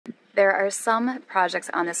There are some projects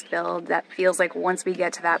on this build that feels like once we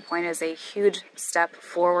get to that point is a huge step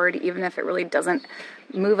forward, even if it really doesn't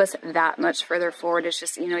move us that much further forward. It's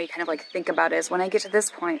just, you know, you kind of like think about it as when I get to this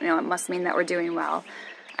point, you know, it must mean that we're doing well.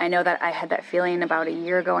 I know that I had that feeling about a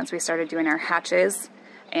year ago once we started doing our hatches,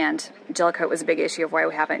 and gel coat was a big issue of why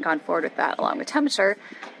we haven't gone forward with that along with temperature.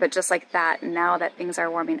 But just like that, now that things are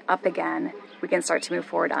warming up again, we can start to move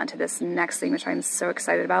forward onto this next thing, which I'm so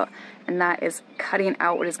excited about, and that is cutting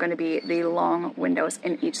out what is going to be the long windows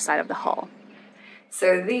in each side of the hull.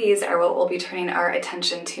 So these are what we'll be turning our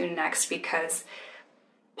attention to next, because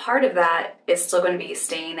part of that is still going to be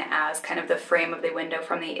staying as kind of the frame of the window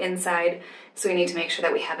from the inside, so we need to make sure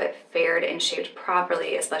that we have it faired and shaped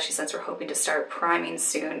properly, especially since we're hoping to start priming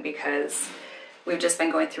soon, because we've just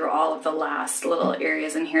been going through all of the last little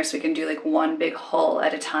areas in here so we can do like one big hull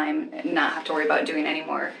at a time and not have to worry about doing any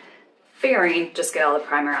more fairing, just get all the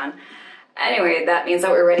primer on. Anyway, that means that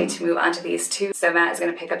we're ready to move on to these two. So Matt is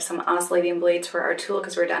going to pick up some oscillating blades for our tool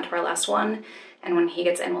because we're down to our last one. And when he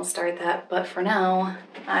gets in, we'll start that. But for now,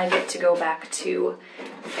 I get to go back to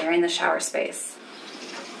fairing the shower space.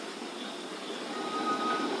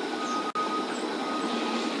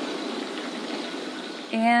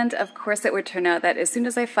 And of course it would turn out that as soon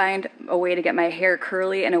as I find a way to get my hair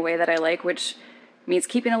curly in a way that I like, which means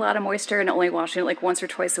keeping a lot of moisture and only washing it like once or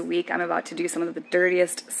twice a week, I'm about to do some of the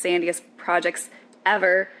dirtiest, sandiest projects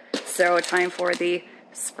ever. So time for the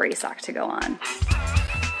spray sock to go on.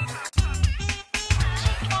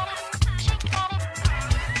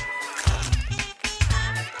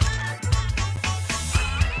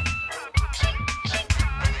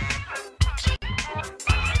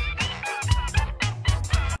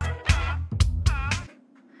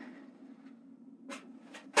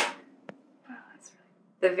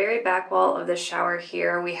 The very back wall of the shower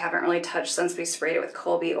here, we haven't really touched since we sprayed it with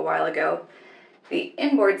Colby a while ago. The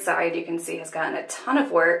inboard side, you can see, has gotten a ton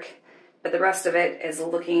of work, but the rest of it is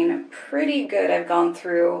looking pretty good. I've gone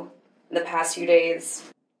through the past few days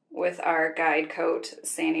with our guide coat,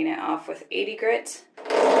 sanding it off with 80 grit.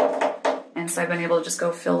 And so I've been able to just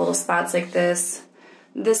go fill little spots like this.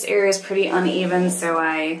 This area is pretty uneven, so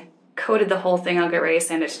I coated the whole thing. I'll get ready to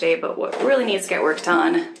sand it today, but what really needs to get worked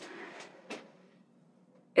on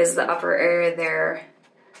is the upper area there.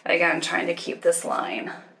 Again, I'm trying to keep this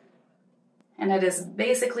line. And it is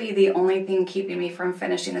basically the only thing keeping me from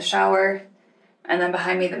finishing the shower. And then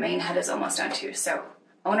behind me, the main head is almost done too. So,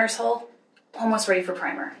 owner's hole, almost ready for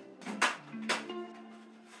primer.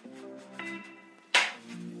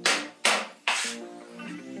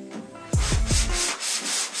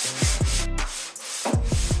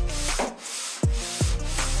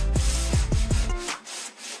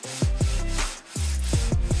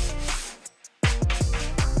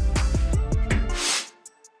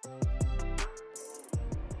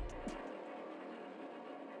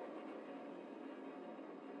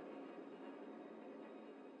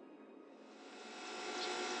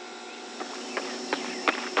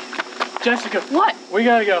 Jessica. What? We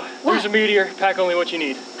gotta go. What? There's a meteor. Pack only what you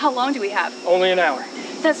need. How long do we have? Only an hour.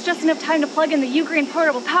 That's just enough time to plug in the Ugreen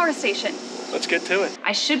portable power station. Let's get to it.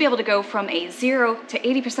 I should be able to go from a 0 to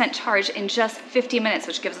 80% charge in just 50 minutes,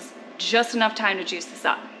 which gives us just enough time to juice this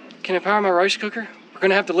up. Can it power my rice cooker? We're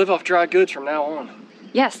gonna have to live off dry goods from now on.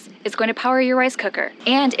 Yes, it's going to power your rice cooker.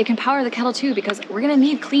 And it can power the kettle too, because we're gonna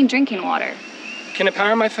need clean drinking water. Can it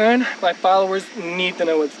power my phone? My followers need to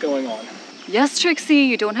know what's going on. Yes, Trixie,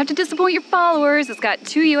 you don't have to disappoint your followers. It's got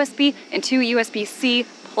 2 USB and 2 USB-C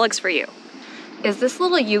plugs for you. Is this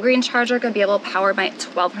little Ugreen charger gonna be able to power my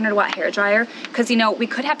 1200 watt hair dryer? Because, you know, we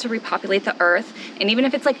could have to repopulate the earth, and even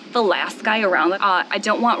if it's like the last guy around, I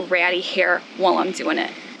don't want ratty hair while I'm doing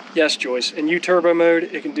it. Yes, Joyce. In U-turbo mode,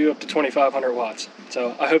 it can do up to 2500 watts.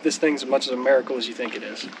 So I hope this thing's as much of a miracle as you think it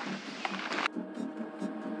is.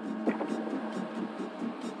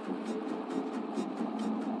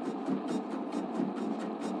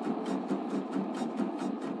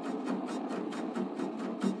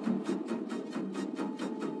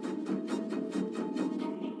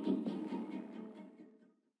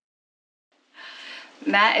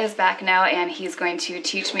 Matt is back now, and he's going to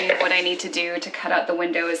teach me what I need to do to cut out the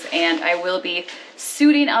windows, and I will be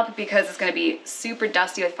suiting up because it's going to be super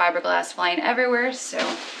dusty with fiberglass flying everywhere, so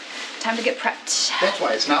time to get prepped. That's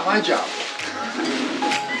why it's not my job.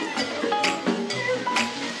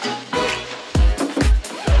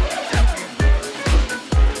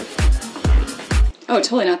 Oh,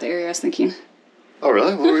 totally not the area I was thinking. Oh,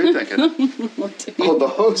 really? What were you thinking? Oh, the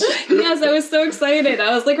host? Yes, I was so excited.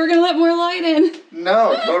 I was like, we're going to let more light in.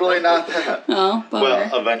 No, totally not that. Oh, bummer.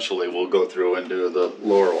 Well, eventually we'll go through and do the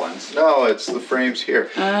lower ones. No, it's the frames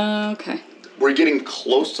here. Okay. we're getting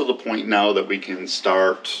close to the point now that we can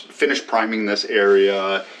finish priming this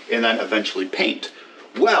area and then eventually paint.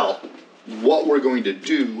 Well, what we're going to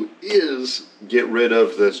do is get rid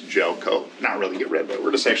of this gel coat. Not really get rid of it,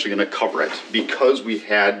 we're just actually going to cover it because we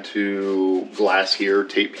had to glass here,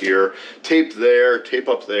 tape there, tape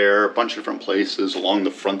up there, a bunch of different places along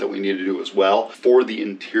the front that we need to do as well. For the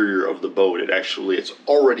interior of the boat, it's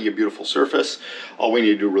already a beautiful surface. All we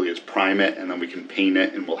need to do really is prime it, and then we can paint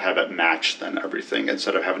it, and we'll have it match then everything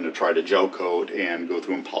instead of having to try to gel coat and go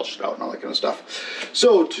through and polish it out and all that kind of stuff.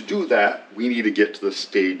 So to do that, we need to get to the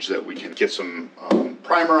stage that we can get some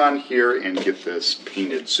primer on here and get this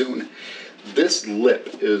painted soon. This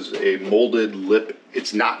lip is a molded lip.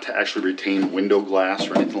 It's not to actually retain window glass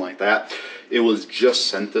or anything like that. It was just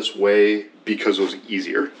sent this way because it was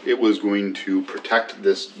easier. It was going to protect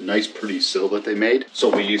this nice pretty sill that they made.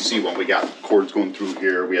 So you see when we got cords going through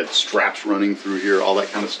here, we had straps running through here, all that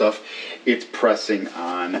kind of stuff. It's pressing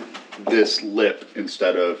on this lip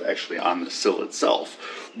instead of actually on the sill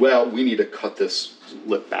itself. Well, we need to cut this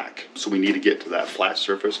lip back. So we need to get to that flat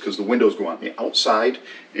surface because the windows go on the outside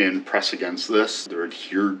and press against this. They're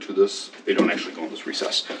adhered to this. They don't actually go in this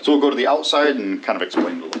recess. So we'll go to the outside and kind of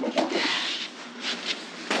explain it a little bit more.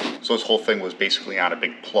 So this whole thing was basically on a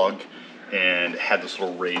big plug and had this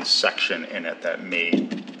little raised section in it that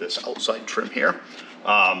made this outside trim here.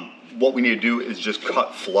 What we need to do is just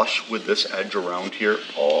cut flush with this edge around here,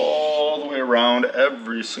 all the way around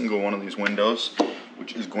every single one of these windows,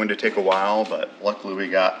 which is going to take a while, but luckily we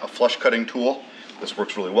got a flush cutting tool. This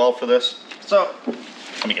works really well for this. So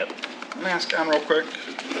let me get the mask on real quick.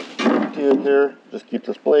 Do here, just keep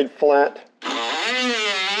this blade flat.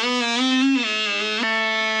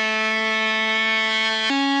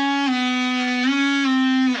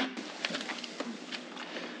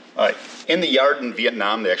 All right. In the yard in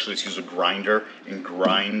Vietnam, they actually just use a grinder and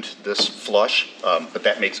grind this flush, but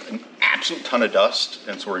that makes an absolute ton of dust,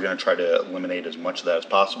 and so we're going to try to eliminate as much of that as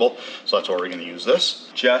possible. So that's why we're going to use this.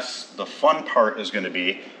 Just the fun part is going to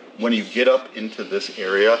be when you get up into this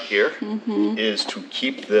area here, is to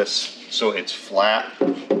keep this so it's flat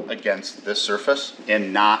against this surface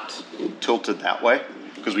and not tilted that way,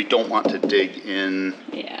 because we don't want to dig in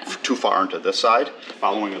too far into this side.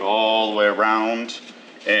 Following it all the way around.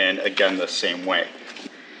 And again, the same way.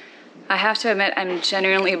 I have to admit, I'm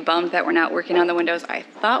genuinely bummed that we're not working on the windows I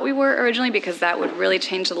thought we were originally, because that would really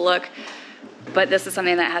change the look. But this is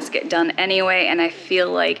something that has to get done anyway, and I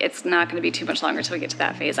feel like it's not going to be too much longer until we get to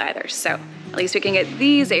that phase either. So at least we can get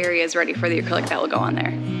these areas ready for the acrylic that will go on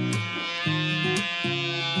there.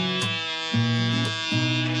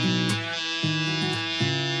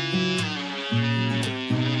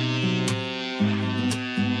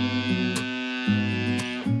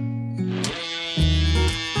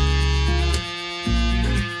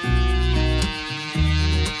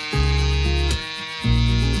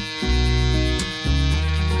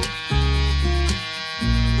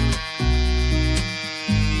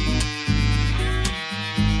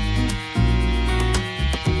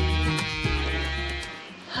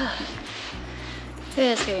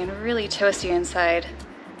 It is getting really toasty inside,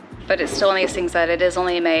 but it's still one of these things that it is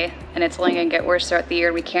only May, and it's only gonna get worse throughout the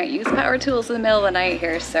year. We can't use power tools in the middle of the night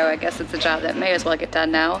here, so I guess it's a job that may as well get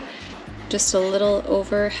done now. Just a little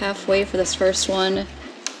over halfway for this first one,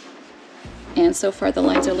 and so far the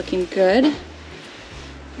lines are looking good,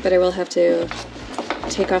 but I will have to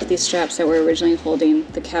take off these straps that were originally holding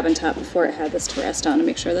the cabin top before it had this to rest on to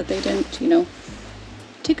make sure that they didn't, you know,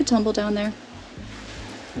 take a tumble down there.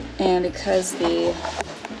 And because the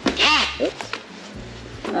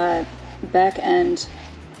back end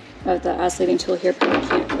of the oscillating tool here probably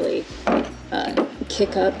can't really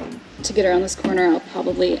kick up to get around this corner, I'll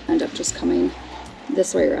probably end up just coming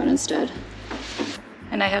this way around instead.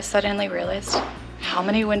 And I have suddenly realized how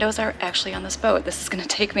many windows are actually on this boat. This is gonna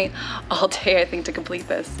take me all day, I think, to complete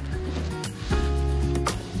this.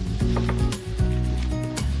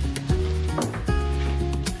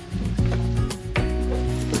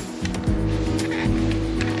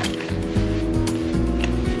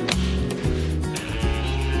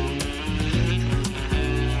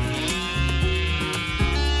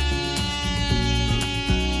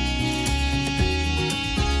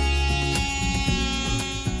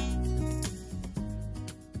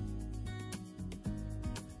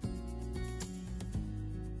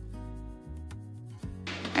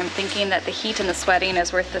 I'm thinking that the heat and the sweating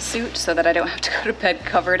is worth the suit so that I don't have to go to bed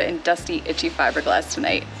covered in dusty, itchy fiberglass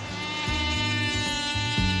tonight.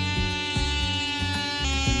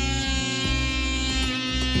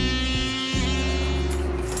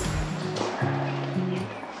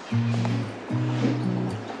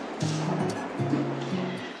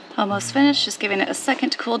 Almost finished, just giving it a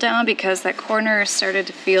second to cool down because that corner started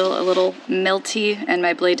to feel a little melty and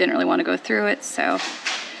my blade didn't really want to go through it, so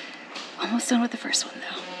almost done with the first one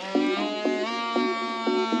though.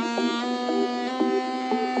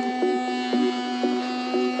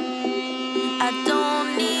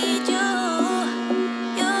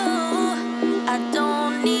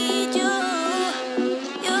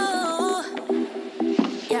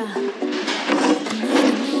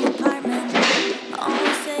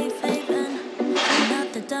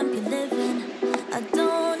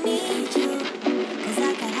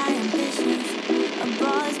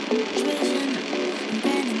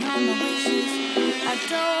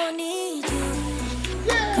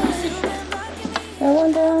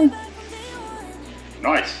 One down.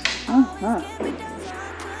 Nice. Uh-huh.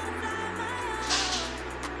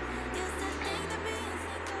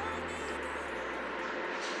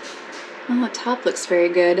 Well, the top looks very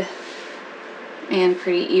good and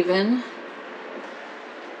pretty even.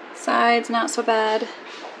 Sides, not so bad.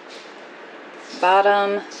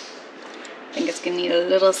 Bottom, I think it's gonna need a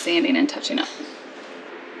little sanding and touching up.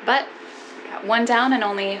 But, got one down and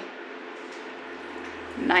only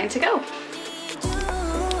 9 to go.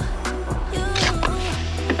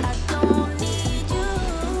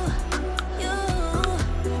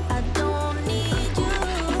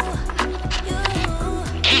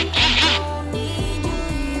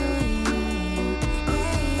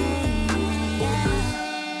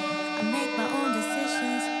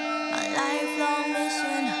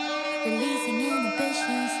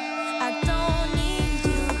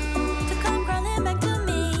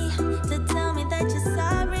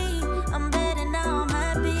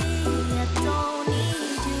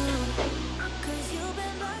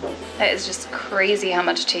 It is just crazy how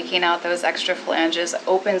much taking out those extra flanges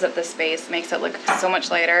opens up the space, makes it look so much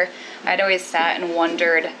lighter. I'd always sat and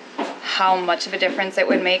wondered how much of a difference it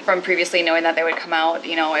would make from previously knowing that they would come out,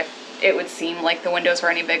 you know, if it would seem like the windows were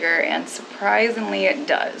any bigger, and surprisingly it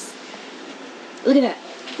does. Look at that.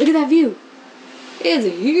 Look at that view. It is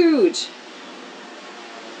huge.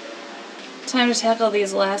 Time to tackle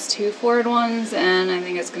these last 2 forward ones, and I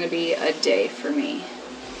think it's going to be a day for me.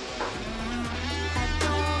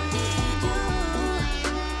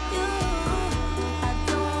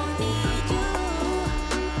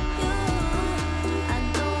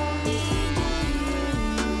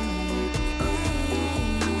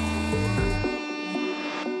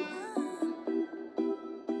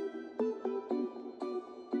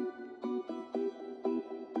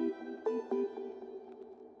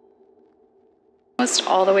 Almost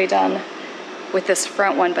all the way done with this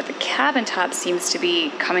front one, but the cabin top seems to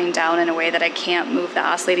be coming down in a way that I can't move the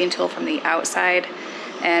oscillating tool from the outside,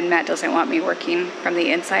 and Matt doesn't want me working from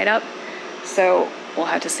the inside up, so we'll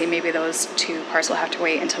have to see. Maybe those 2 parts will have to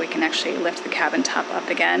wait until we can actually lift the cabin top up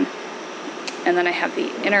again. And then I have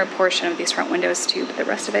the inner portion of these front windows too, but the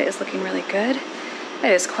rest of it is looking really good.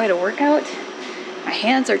 That is quite a workout. My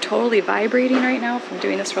hands are totally vibrating right now from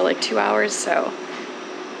doing this for like 2 hours, so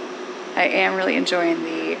I am really enjoying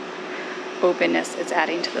the openness it's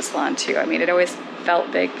adding to this lawn too. I mean, it always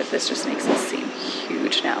felt big, but this just makes it seem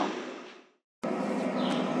huge now.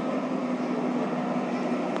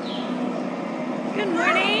 Good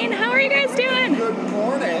morning. How are you guys doing? Good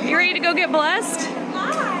morning. You ready to go get blessed?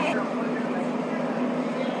 Hi.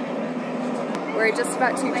 We're just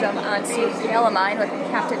about to jump onto Calamine with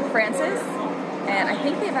Captain Francis. And I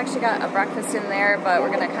think they've actually got a breakfast in there, but we're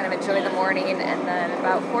going to kind of enjoy the morning, and then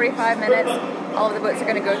about 45 minutes, all of the boats are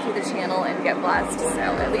going to go through the channel and get blessed. So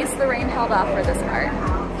at least the rain held off for this part.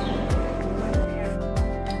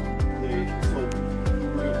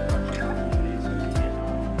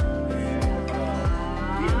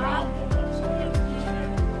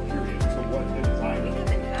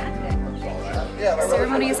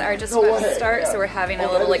 Ceremonies are just about to start, so we're having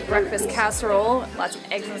a little like breakfast casserole, lots of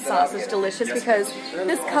eggs and sausage, delicious, because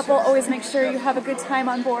this couple always makes sure you have a good time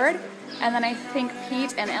on board. And then I think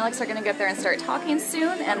Pete and Alex are going to get there and start talking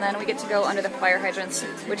soon, and then we get to go under the fire hydrants,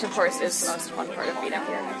 which of course is the most fun part of being up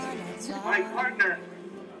here. My partner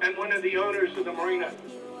and one of the owners of the marina,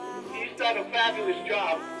 he's done a fabulous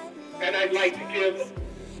job, and I'd like to give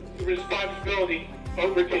the responsibility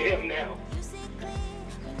over to him now.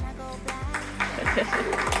 The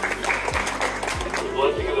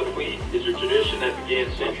blessing of the fleet is a tradition that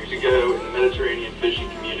began centuries ago in the Mediterranean fishing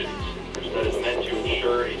communities, that is meant to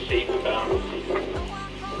ensure a safe and bountiful season.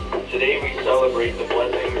 Today we celebrate the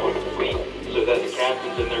blessing of the fleet so that the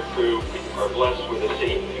captains and their crew are blessed with a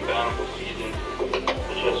safe and bountiful season in the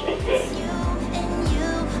Chesapeake Bay.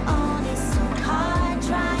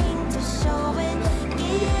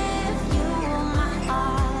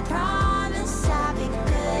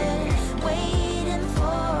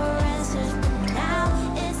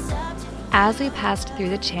 As we passed through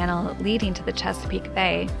the channel leading to the Chesapeake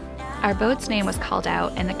Bay, our boat's name was called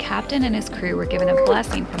out and the captain and his crew were given a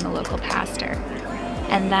blessing from the local pastor.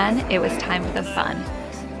 And then it was time for the fun,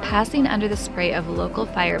 passing under the spray of local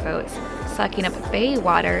fireboats, sucking up bay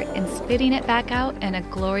water and spitting it back out in a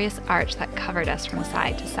glorious arch that covered us from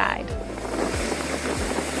side to side.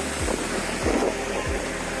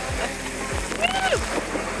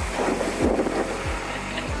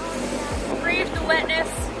 Breathe the wetness,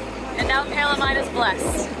 and now Palomine is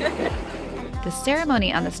blessed. The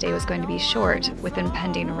ceremony on this day was going to be short with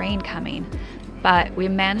impending rain coming, but we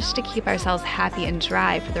managed to keep ourselves happy and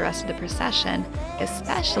dry for the rest of the procession,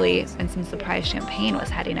 especially when some surprise champagne was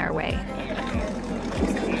heading our way.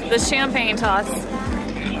 The champagne toss.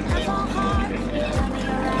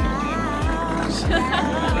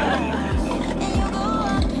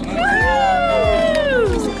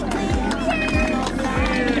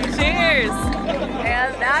 Cheers!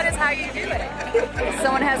 And that is how you do it. If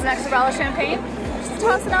someone has an extra bottle of champagne, just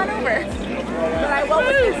toss it on over. But I will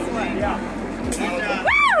with this one.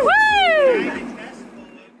 Woo!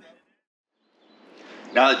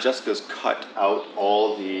 Now that Jessica's cut out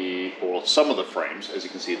all some of the frames, as you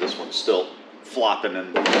can see, this one's still flopping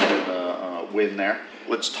in the wind there.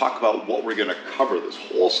 Let's talk about what we're going to cover this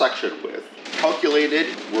whole section with. Calculated,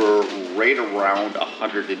 we're right around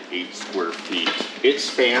 108 square feet. It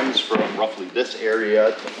spans from roughly this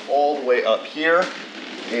area to all the way up here,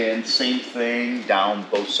 and same thing down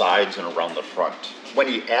both sides and around the front. When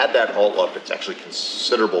you add that all up, it's actually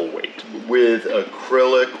considerable weight. With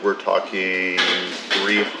acrylic, we're talking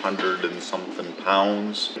 300 and something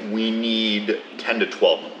pounds. We need 10 to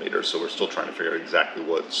 12 millimeters, so we're still trying to figure out exactly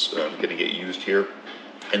what's going to get used here.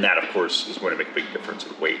 And that, of course, is going to make a big difference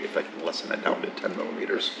in weight if I can lessen that down to 10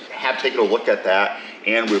 millimeters. Have taken a look at that,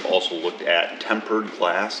 and we've also looked at tempered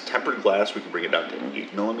glass. Tempered glass, we can bring it down to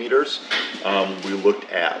 8 millimeters. We looked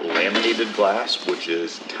at laminated glass, which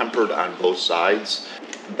is tempered on both sides.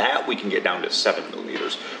 That we can get down to 7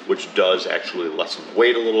 millimeters, which does actually lessen the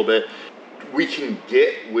weight a little bit. We can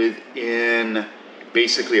get within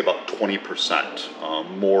basically about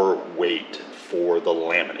 20% more weight for the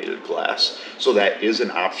laminated glass. So that is an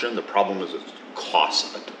option. The problem is it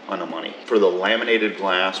costs a ton of money. For the laminated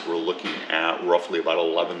glass, we're looking at roughly about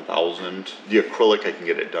 11,000. The acrylic, I can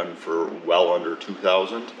get it done for well under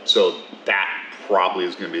 2,000. So that probably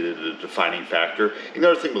is going to be the defining factor. And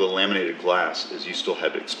the other thing with the laminated glass is you still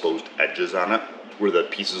have exposed edges on it, where the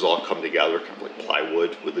pieces all come together, kind of like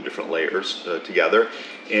plywood with the different layers together.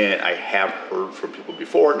 And I have heard from people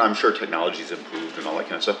before, and I'm sure technology's improved and all that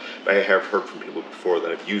kind of stuff, but I have heard from people before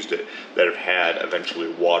that have used it, that have had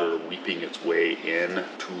eventually water weeping its way in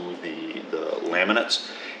to the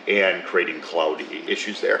laminates and creating cloudy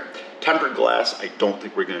issues there. Tempered glass, I don't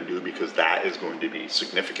think we're going to do, because that is going to be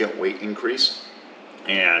significant weight increase.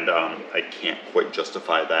 And I can't quite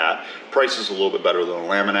justify that. Price is a little bit better than a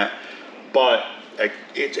laminate, but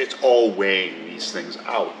it's all weighing these things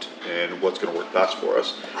out and what's going to work best for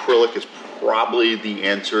us. Acrylic is probably the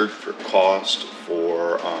answer for cost,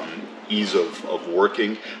 for ease of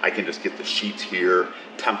working. I can just get the sheets here,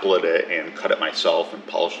 template it, and cut it myself and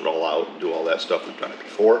polish it all out and do all that stuff. We've done it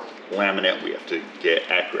before. Laminate, we have to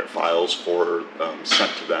get accurate files for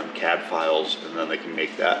sent to them, CAD files, and then they can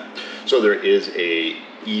make that. So there is a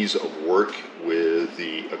ease of work with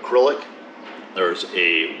the acrylic. There's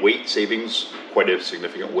a weight savings, quite a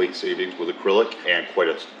significant weight savings with acrylic, and quite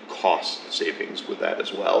a cost savings with that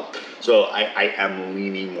as well. So I am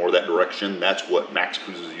leaning more that direction. That's what Max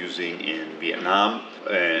Cruz is using in Vietnam,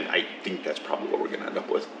 and I think that's probably what we're going to end up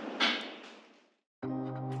with.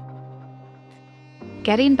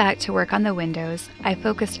 Getting back to work on the windows, I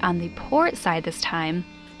focused on the port side this time,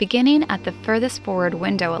 beginning at the furthest forward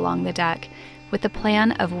window along the deck, with the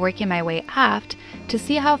plan of working my way aft to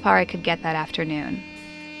see how far I could get that afternoon.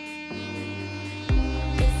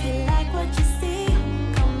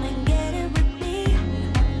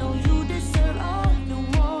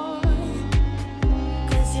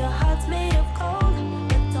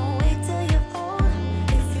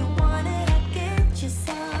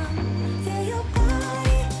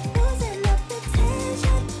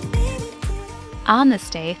 On this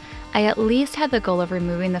day, I at least had the goal of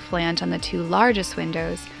removing the flange on the two largest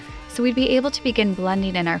windows, so we'd be able to begin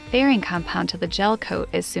blending in our fairing compound to the gel coat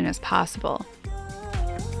as soon as possible.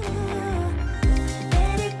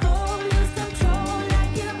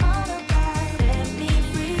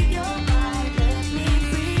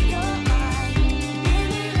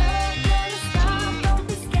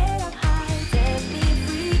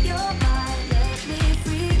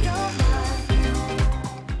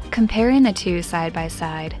 Comparing the two side by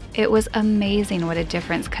side, it was amazing what a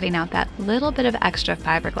difference cutting out that little bit of extra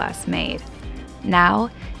fiberglass made. Now,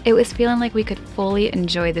 it was feeling like we could fully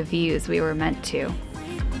enjoy the views we were meant to.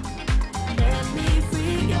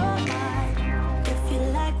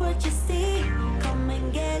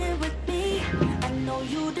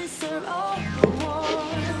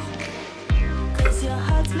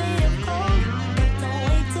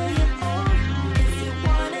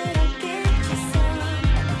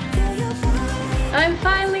 I'm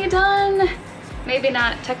finally done! Maybe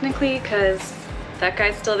not technically because that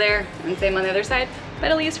guy's still there and same on the other side,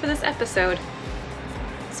 but at least for this episode.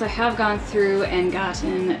 So I have gone through and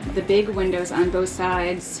gotten the big windows on both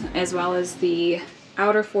sides as well as the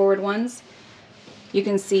outer forward ones. You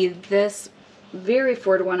can see this very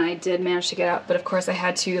forward one I did manage to get out, but of course I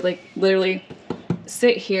had to like literally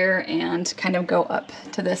sit here and kind of go up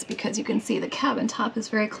to this because you can see the cabin top is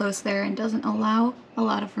very close there and doesn't allow a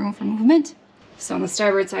lot of room for movement. So on the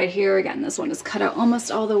starboard side here, again, this one is cut out almost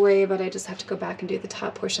all the way, but I just have to go back and do the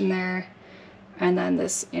top portion there. And then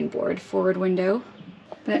this inboard forward window.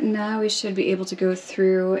 But now we should be able to go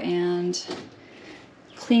through and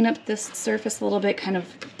clean up this surface a little bit, kind of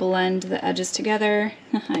blend the edges together.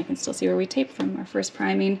 I can still see where we taped from our first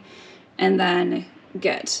priming. And then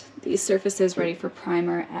get these surfaces ready for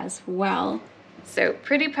primer as well. So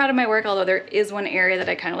pretty proud of my work, although there is one area that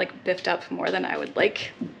I kind of like biffed up more than I would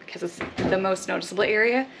like because it's the most noticeable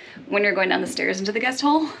area when you're going down the stairs into the guest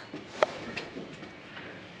hole.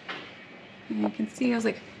 And you can see I was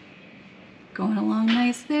like going along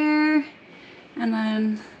nice there. And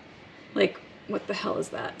then like, what the hell is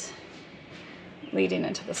that? Leading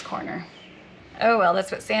into this corner. Oh well,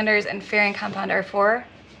 that's what Sanders and fairing compound are for.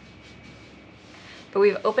 But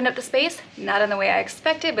we've opened up the space, not in the way I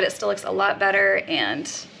expected, but it still looks a lot better, and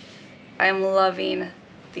I'm loving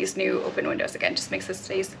these new open windows. Again, just makes this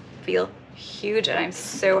space feel huge, and I'm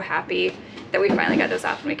so happy that we finally got those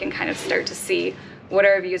off and we can kind of start to see what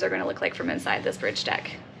our views are going to look like from inside this bridge deck.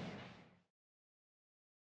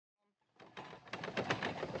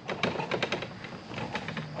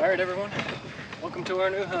 All right, everyone, welcome to our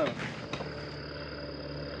new home.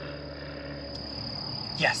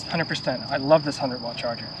 Yes, 100%. I love this 100-watt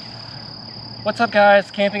charger. What's up,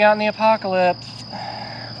 guys? Camping out in the apocalypse.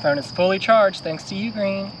 Phone is fully charged thanks to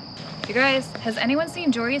Ugreen. You guys, has anyone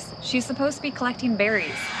seen Joyce? She's supposed to be collecting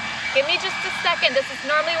berries. Give me just a second. This is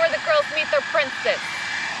normally where the girls meet their princess.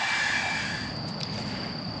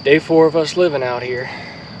 Day 4 of us living out here.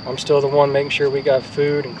 I'm still the one making sure we got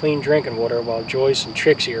food and clean drinking water while Joyce and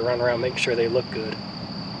Trixie are running around making sure they look good.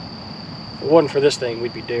 If it wasn't for this thing,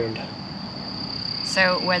 we'd be doomed.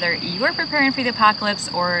 So whether you're preparing for the apocalypse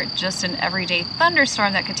or just an everyday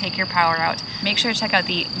thunderstorm that could take your power out, make sure to check out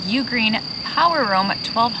the Ugreen PowerRoam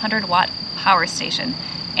 1200 watt power station.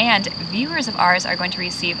 And viewers of ours are going to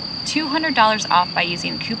receive $200 off by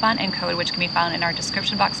using coupon and code, which can be found in our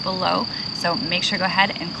description box below. So make sure to go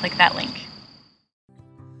ahead and click that link.